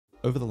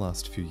Over the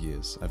last few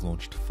years, I've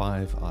launched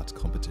 5 art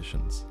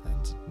competitions,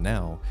 and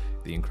now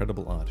the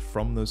incredible art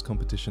from those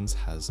competitions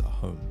has a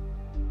home.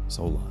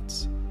 Soul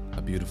Arts,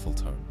 a beautiful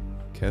tome,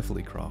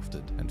 carefully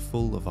crafted and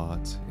full of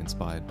art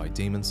inspired by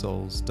Demon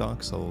Souls,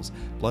 Dark Souls,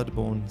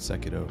 Bloodborne,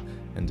 Sekiro,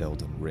 and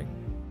Elden Ring.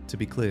 To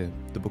be clear,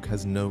 the book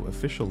has no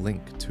official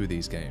link to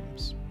these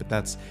games, but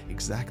that's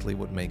exactly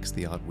what makes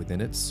the art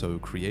within it so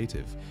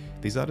creative.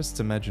 These artists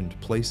imagined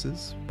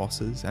places,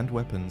 bosses, and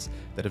weapons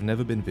that have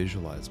never been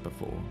visualized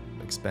before,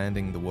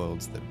 expanding the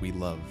worlds that we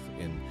love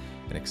in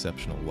an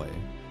exceptional way.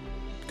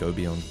 Go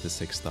beyond the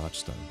 6th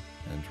Archstone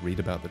and read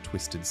about the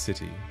Twisted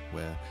City,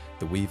 where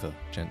the Weaver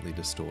gently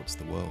distorts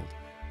the world.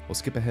 Or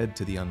skip ahead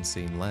to the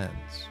Unseen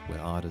Lands, where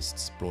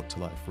artists brought to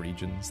life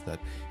regions that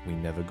we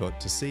never got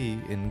to see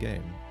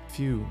in-game.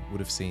 Few would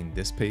have seen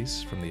this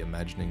piece from the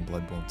Imagining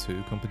Bloodborne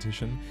 2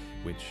 competition,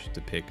 which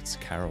depicts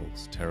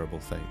Carol's terrible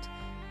fate,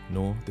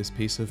 nor this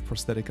piece of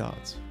prosthetic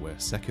art, where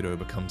Sekiro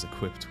becomes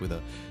equipped with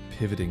a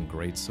pivoting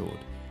greatsword.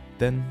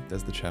 Then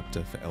there's the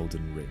chapter for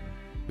Elden Ring,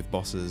 with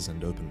bosses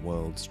and open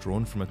worlds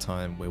drawn from a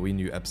time where we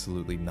knew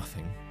absolutely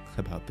nothing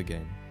about the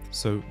game.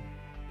 So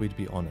we'd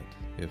be honored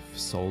if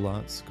Soul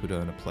Arts could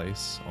earn a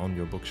place on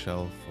your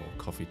bookshelf or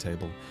coffee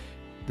table.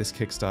 This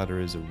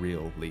Kickstarter is a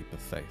real leap of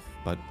faith,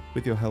 but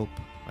with your help,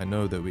 I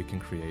know that we can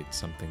create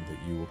something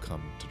that you will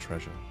come to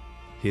treasure.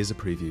 Here's a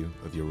preview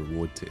of your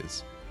reward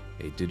tiers: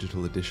 a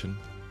digital edition,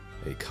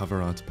 a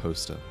cover art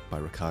poster by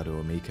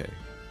Ricardo Amique,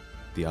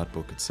 the art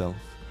book itself,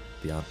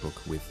 the art book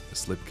with a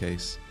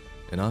slipcase,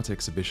 an art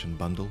exhibition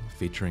bundle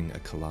featuring a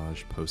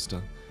collage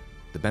poster,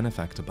 the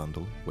benefactor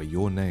bundle where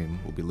your name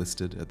will be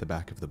listed at the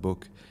back of the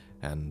book,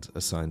 and a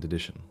signed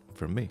edition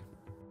from me.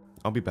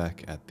 I'll be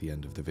back at the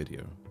end of the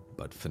video,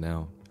 but for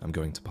now I'm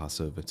going to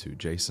pass over to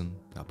Jason,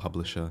 our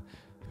publisher,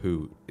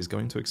 who is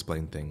going to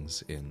explain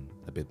things in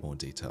a bit more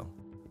detail.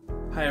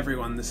 Hi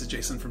everyone, this is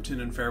Jason from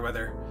Tune in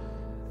Fairweather.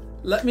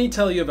 Let me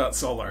tell you about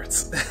Soul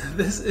Arts.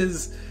 This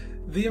is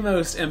the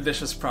most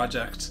ambitious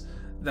project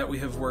that we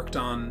have worked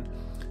on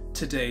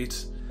to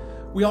date.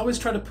 We always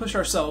try to push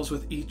ourselves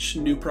with each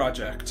new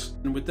project,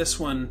 and with this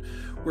one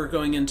we're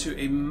going into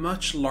a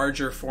much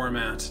larger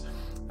format,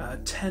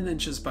 10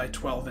 inches by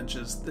 12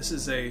 inches. This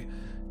is a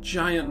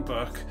giant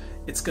book.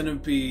 It's going to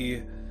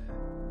be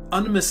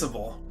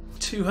unmissable.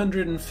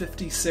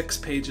 256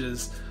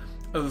 pages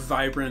of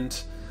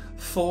vibrant,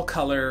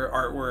 full-color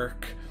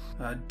artwork,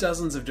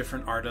 dozens of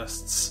different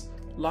artists,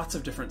 lots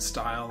of different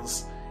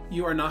styles.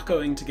 You are not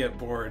going to get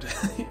bored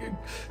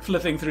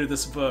flipping through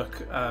this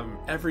book.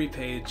 Every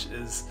page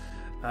is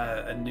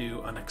a new,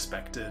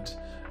 unexpected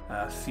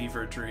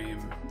fever dream,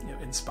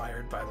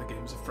 inspired by the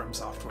games of From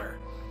Software.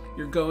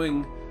 You're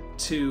going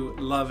to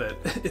love it.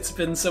 It's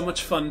been so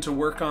much fun to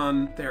work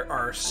on. There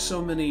are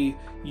so many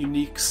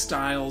unique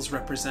styles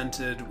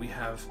represented. We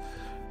have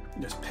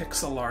there's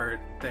pixel art,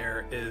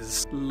 there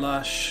is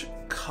lush,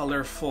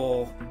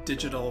 colorful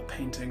digital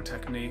painting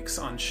techniques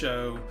on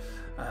show.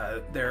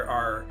 There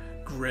are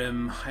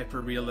grim,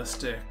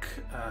 hyper-realistic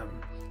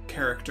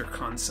character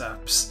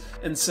concepts.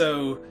 And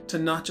so to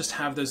not just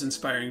have those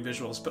inspiring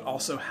visuals, but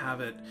also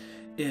have it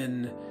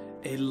in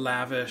a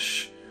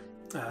lavish,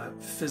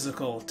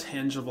 physical,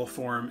 tangible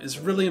form is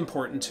really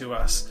important to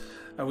us.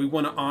 We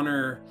want to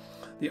honor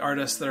the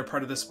artists that are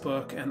part of this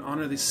book and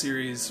honor this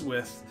series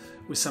with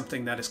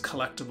something that is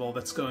collectible,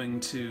 that's going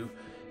to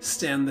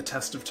stand the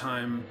test of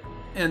time.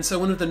 And so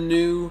one of the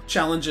new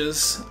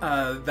challenges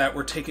that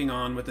we're taking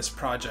on with this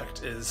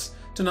project is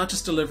to not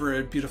just deliver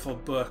a beautiful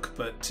book,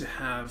 but to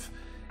have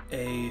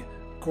a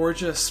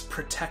gorgeous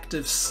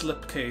protective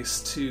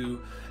slipcase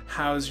to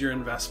house your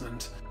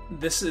investment.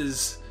 This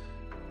is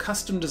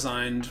custom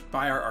designed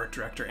by our art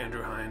director,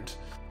 Andrew Hind.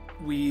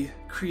 We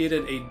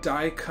created a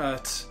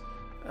die-cut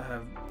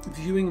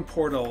viewing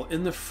portal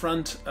in the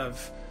front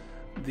of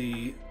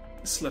the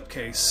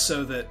slipcase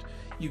so that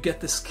you get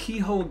this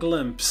keyhole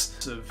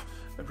glimpse of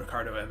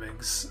Ricardo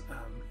Amique's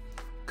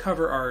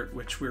cover art,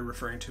 which we're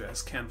referring to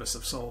as Canvas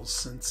of Souls,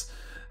 since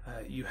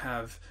you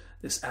have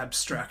this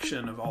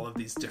abstraction of all of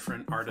these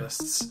different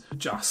artists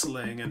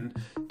jostling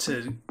and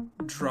to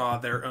draw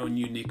their own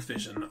unique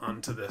vision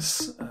onto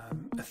this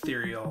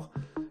ethereal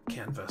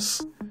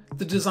canvas.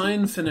 The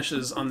design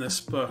finishes on this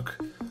book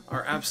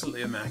are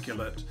absolutely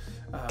immaculate.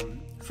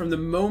 From the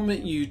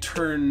moment you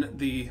turn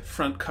the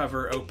front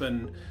cover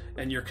open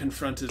and you're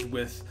confronted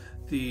with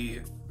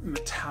the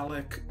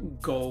metallic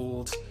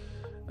gold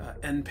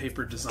end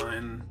paper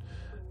design,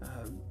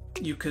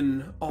 you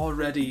can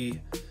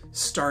already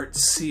start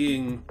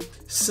seeing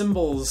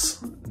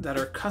symbols that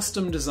are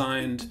custom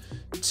designed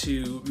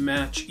to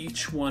match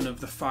each one of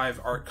the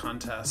 5 art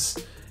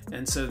contests,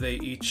 and so they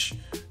each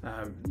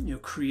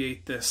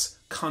create this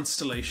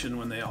constellation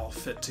when they all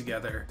fit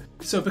together.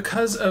 So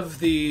because of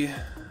the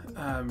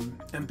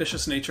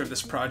ambitious nature of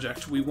this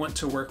project, we want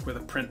to work with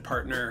a print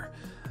partner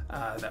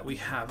that we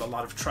have a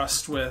lot of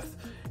trust with,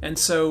 and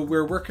so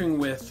we're working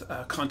with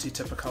Conti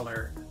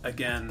Typicolor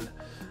again.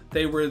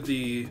 They were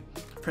the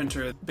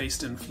printer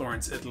based in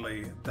Florence,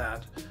 Italy,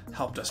 that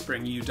helped us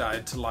bring You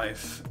Died to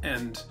life,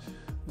 and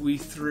we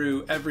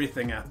threw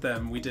everything at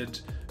them. We did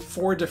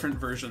 4 different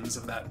versions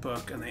of that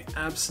book, and they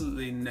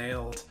absolutely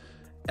nailed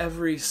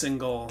every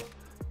single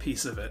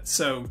piece of it.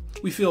 So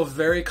we feel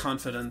very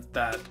confident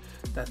that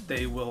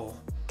they will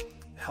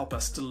help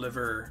us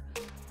deliver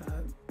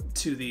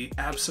to the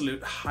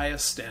absolute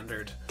highest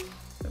standard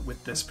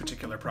with this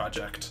particular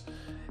project.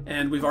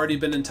 And we've already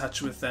been in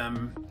touch with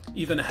them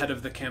even ahead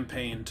of the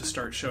campaign to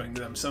start showing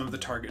them some of the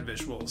target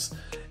visuals,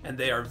 and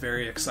they are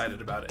very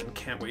excited about it and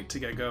can't wait to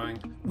get going.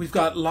 We've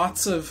got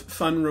lots of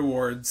fun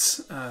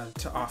rewards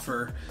to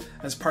offer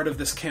as part of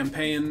this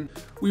campaign.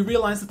 We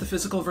realize that the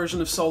physical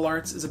version of Soul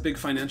Arts is a big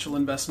financial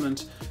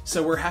investment,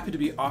 so we're happy to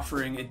be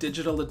offering a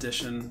digital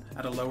edition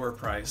at a lower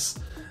price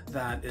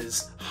that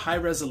is high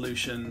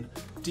resolution,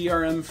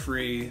 DRM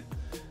free,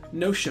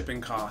 no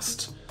shipping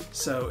cost.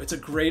 So it's a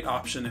great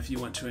option if you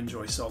want to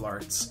enjoy Soul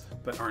Arts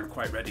but aren't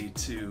quite ready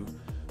to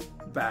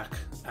back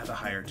at a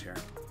higher tier.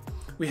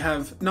 We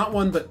have not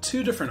one but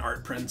 2 different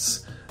art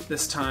prints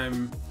this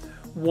time.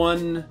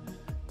 One,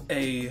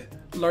 a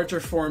larger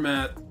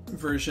format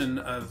version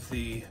of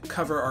the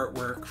cover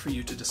artwork for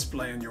you to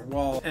display on your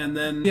wall. And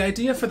then the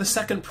idea for the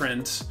second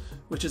print,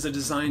 which is a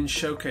design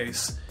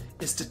showcase,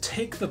 is to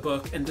take the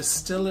book and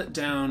distill it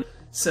down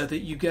so that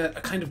you get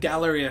a kind of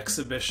gallery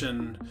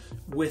exhibition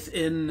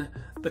within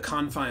the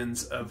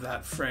confines of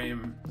that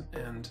frame,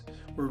 and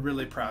we're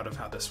really proud of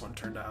how this one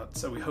turned out,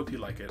 so we hope you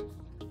like it.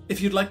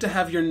 If you'd like to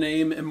have your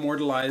name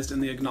immortalized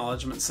in the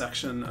acknowledgement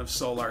section of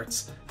Soul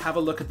Arts, have a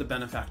look at the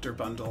benefactor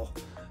bundle.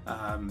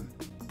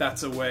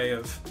 That's a way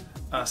of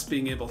us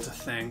being able to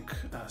thank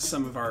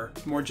some of our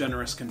more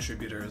generous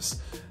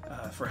contributors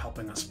for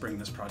helping us bring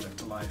this project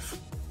to life.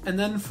 And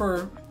then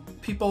for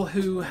people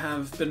who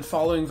have been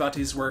following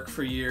Vaati's work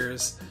for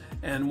years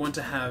and want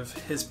to have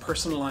his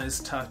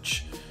personalized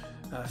touch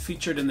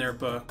featured in their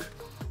book,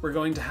 we're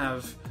going to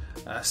have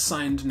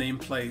signed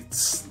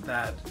nameplates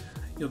that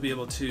you'll be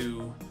able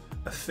to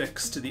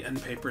affix to the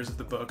end papers of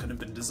the book and have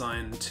been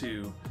designed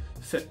to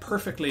fit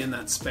perfectly in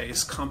that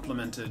space,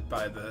 complemented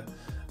by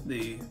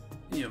the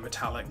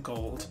metallic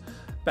gold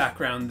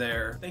background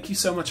there. Thank you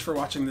so much for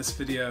watching this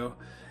video,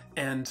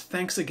 and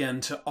thanks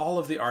again to all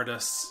of the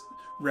artists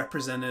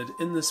represented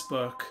in this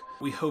book.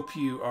 We hope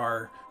you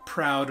are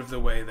proud of the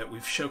way that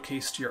we've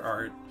showcased your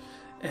art,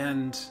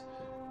 and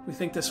we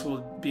think this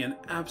will be an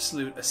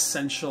absolute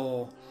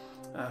essential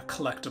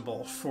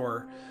collectible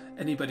for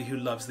anybody who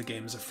loves the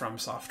games of From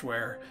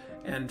Software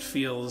and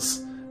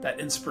feels that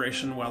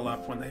inspiration well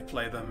up when they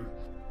play them.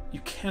 You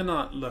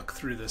cannot look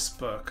through this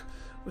book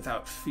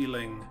without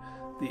feeling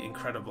the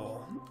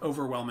incredible,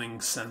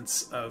 overwhelming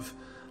sense of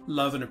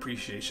love and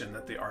appreciation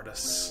that the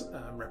artists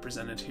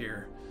represented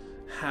here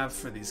have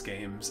for these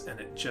games, and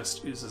it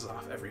just oozes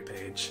off every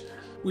page.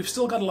 We've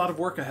still got a lot of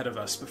work ahead of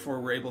us before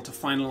we're able to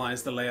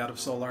finalize the layout of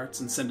Soul Arts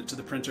and send it to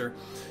the printer,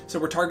 so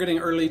we're targeting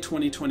early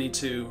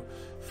 2022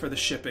 for the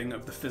shipping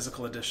of the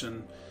physical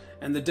edition,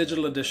 and the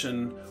digital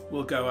edition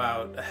will go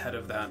out ahead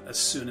of that as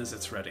soon as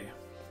it's ready.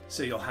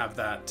 So you'll have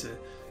that to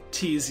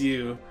tease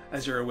you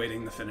as you're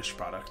awaiting the finished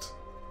product.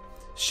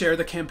 Share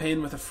the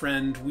campaign with a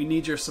friend. We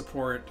need your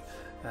support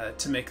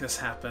to make this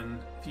happen.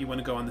 If you want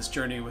to go on this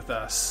journey with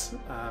us,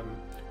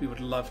 we would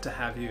love to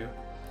have you.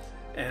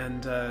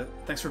 And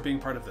thanks for being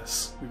part of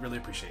this. We really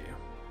appreciate you.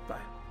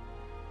 Bye.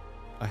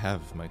 I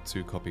have my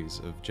 2 copies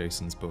of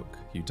Jason's book,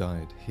 You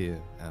Died,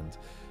 here, and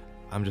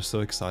I'm just so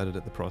excited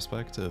at the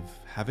prospect of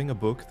having a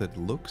book that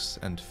looks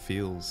and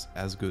feels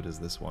as good as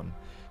this one.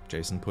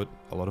 Jason put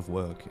a lot of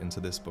work into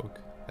this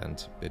book,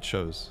 and it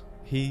shows.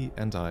 He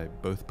and I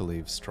both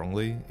believe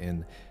strongly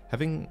in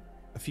having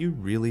a few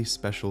really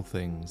special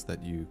things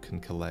that you can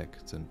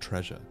collect and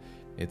treasure.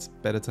 It's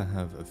better to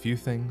have a few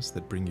things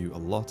that bring you a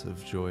lot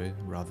of joy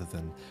rather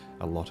than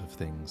a lot of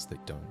things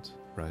that don't,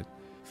 right?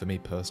 For me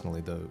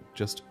personally though,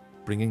 just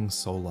bringing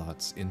Soul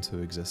Arts into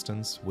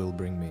existence will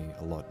bring me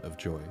a lot of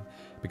joy,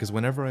 because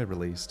whenever I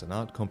released an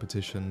art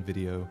competition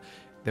video,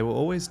 there were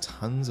always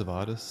tons of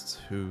artists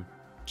who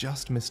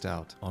just missed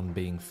out on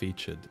being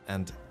featured,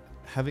 and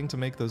having to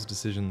make those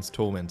decisions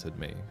tormented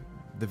me.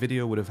 The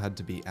video would have had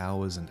to be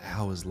hours and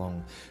hours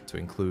long to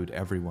include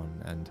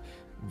everyone, and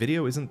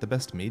video isn't the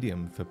best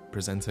medium for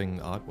presenting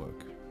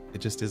artwork.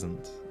 It just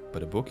isn't.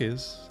 But a book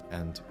is,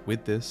 and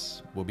with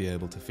this, we'll be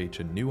able to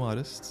feature new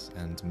artists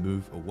and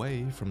move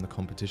away from the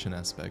competition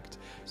aspect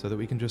so that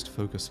we can just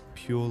focus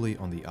purely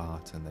on the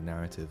art and the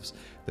narratives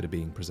that are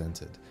being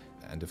presented.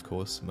 And of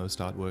course, most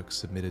artworks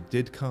submitted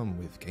did come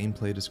with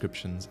gameplay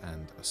descriptions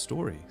and a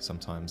story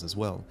sometimes as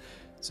well.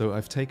 So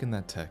I've taken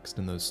that text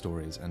and those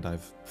stories and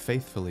I've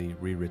faithfully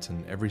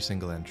rewritten every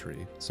single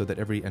entry so that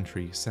every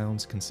entry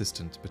sounds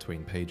consistent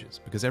between pages,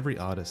 because every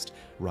artist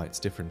writes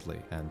differently,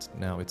 and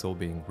now it's all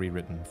being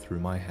rewritten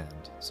through my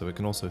hand, so it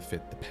can also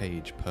fit the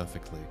page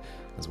perfectly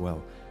as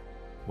well.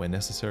 Where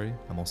necessary,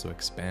 I'm also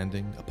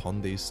expanding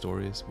upon these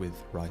stories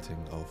with writing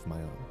of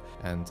my own.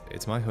 And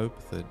it's my hope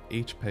that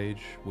each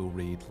page will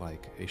read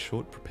like a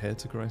short Prepare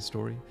to Cry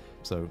story.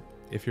 So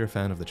if you're a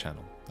fan of the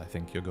channel, I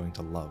think you're going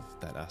to love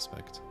that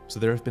aspect. So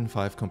there have been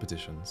 5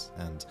 competitions,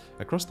 and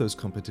across those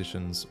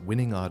competitions,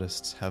 winning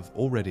artists have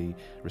already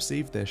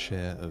received their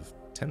share of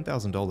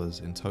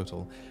 $10,000 in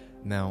total.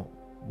 Now,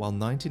 while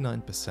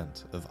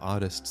 99% of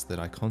artists that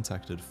I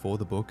contacted for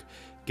the book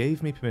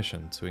gave me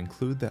permission to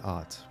include their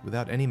art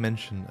without any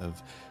mention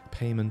of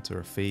payment or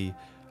a fee,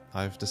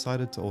 I've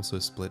decided to also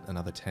split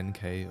another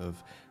 $10K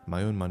of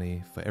my own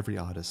money for every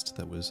artist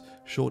that was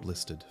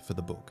shortlisted for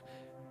the book.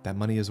 That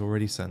money is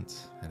already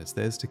sent, and it's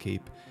theirs to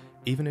keep,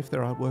 even if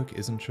their artwork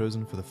isn't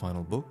chosen for the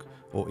final book,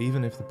 or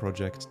even if the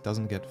project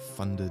doesn't get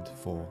funded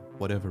for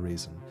whatever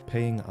reason.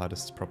 Paying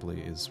artists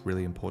properly is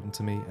really important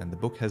to me, and the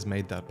book has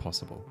made that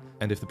possible.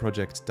 And if the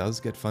project does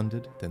get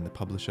funded, then the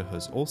publisher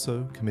has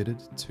also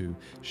committed to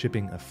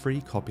shipping a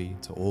free copy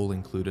to all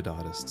included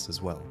artists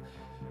as well.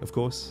 Of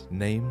course,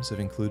 names of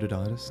included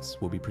artists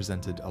will be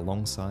presented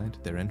alongside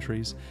their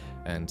entries,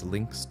 and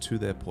links to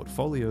their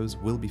portfolios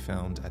will be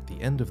found at the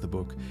end of the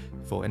book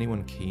for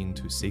anyone keen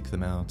to seek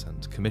them out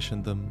and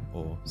commission them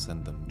or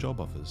send them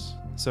job offers.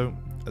 So,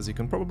 as you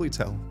can probably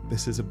tell,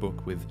 this is a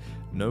book with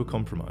no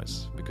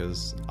compromise,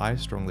 because I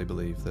strongly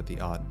believe that the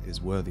art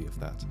is worthy of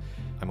that.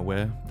 I'm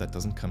aware that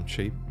doesn't come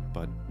cheap,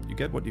 but you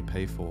get what you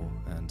pay for,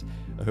 and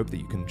I hope that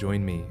you can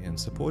join me in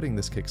supporting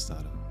this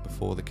Kickstarter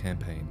before the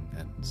campaign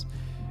ends.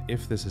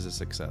 If this is a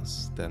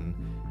success, then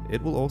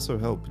it will also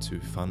help to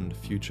fund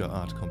future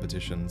art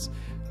competitions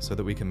so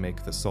that we can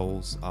make the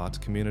Souls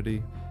art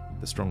community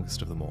the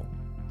strongest of them all.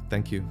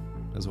 Thank you,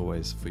 as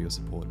always, for your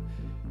support.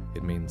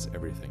 It means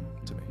everything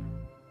to me.